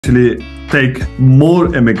actually take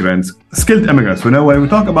more immigrants, skilled immigrants. When we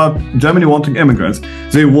talk about Germany wanting immigrants,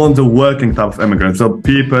 they want the working type of immigrants, so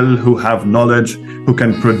people who have knowledge, who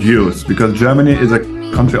can produce, because Germany is a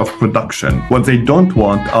country of production. What they don't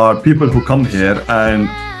want are people who come here and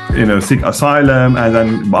seek asylum and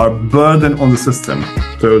then are burden on the system.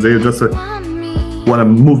 So they just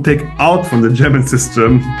want to take out from the German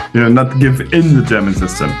system, not give in the German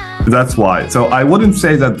system. That's why. So I wouldn't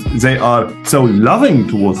say that they are so loving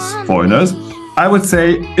towards foreigners. I would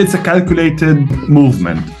say it's a calculated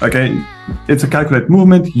movement. Okay, it's a calculated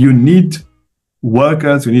movement. You need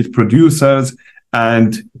workers, you need producers,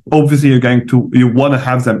 and obviously you want to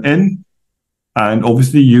have them in, and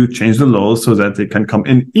obviously you change the laws so that they can come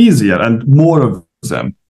in easier and more of them.